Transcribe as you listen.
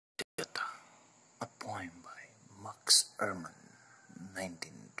poem by Max Ehrmann,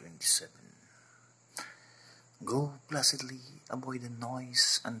 1927. Go placidly, avoid the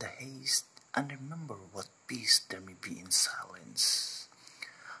noise and the haste, and remember what peace there may be in silence.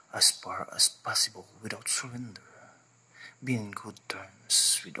 As far as possible without surrender, be in good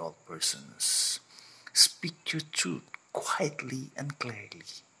terms with all persons. Speak your truth quietly and clearly,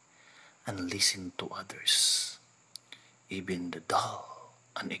 and listen to others. Even the dull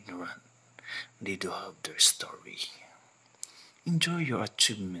and ignorant, they do have their story. Enjoy your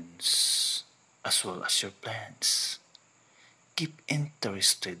achievements as well as your plans. Keep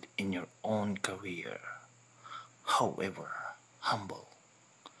interested in your own career. However humble,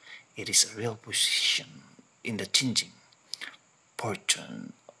 it is a real position in the changing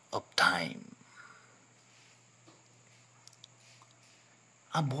fortune of time.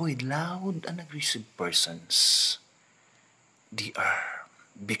 Avoid loud and aggressive persons. They are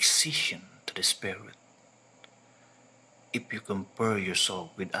vexatious to the spirit. If you compare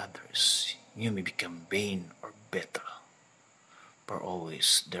yourself with others, you may become vain or better, for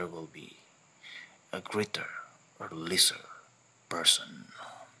always there will be a greater or lesser person.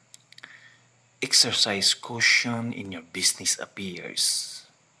 Exercise caution in your business affairs,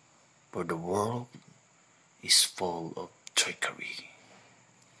 for the world is full of trickery.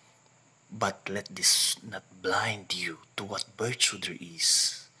 But let this not blind you to what virtue there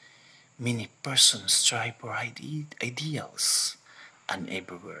is. Many persons strive for ideals, and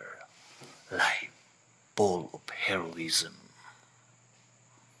everywhere life full of heroism.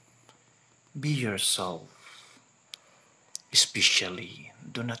 Be yourself, especially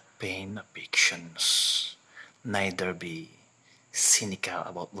do not paint affections, neither be cynical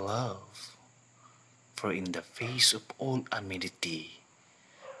about love, for in the face of all amenity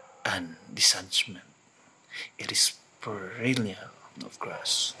and disarrangement, it is perennial of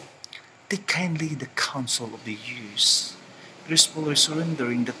grass. Take kindly the counsel of the years, gracefully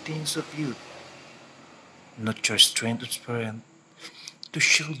surrendering the things of youth. Not your strength of spirit to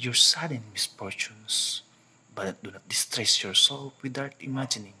shield your sudden misfortunes, but do not distress yourself without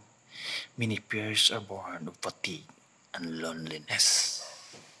imagining. Many fears are born of fatigue and loneliness.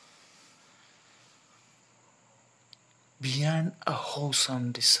 Beyond a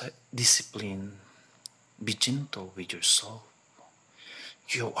wholesome discipline, be gentle with yourself.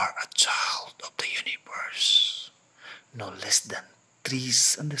 You are a child of the universe, no less than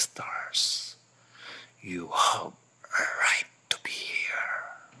trees and the stars. You have a right to be here.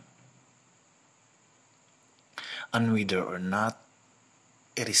 And whether or not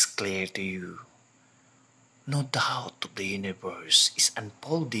it is clear to you, no doubt of the universe is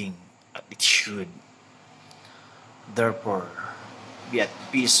unfolding as it should. Therefore, be at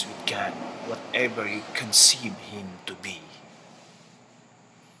peace with God, whatever you conceive Him to be.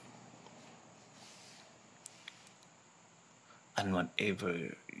 And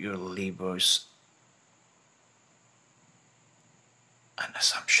whatever your labors and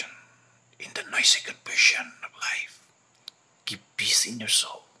assumption in the noisy confusion of life, keep peace in your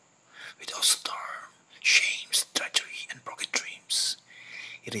soul with all storm, shames, treachery, and broken dreams.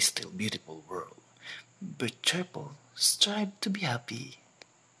 It is still a beautiful world. Be cheerful, strive to be happy,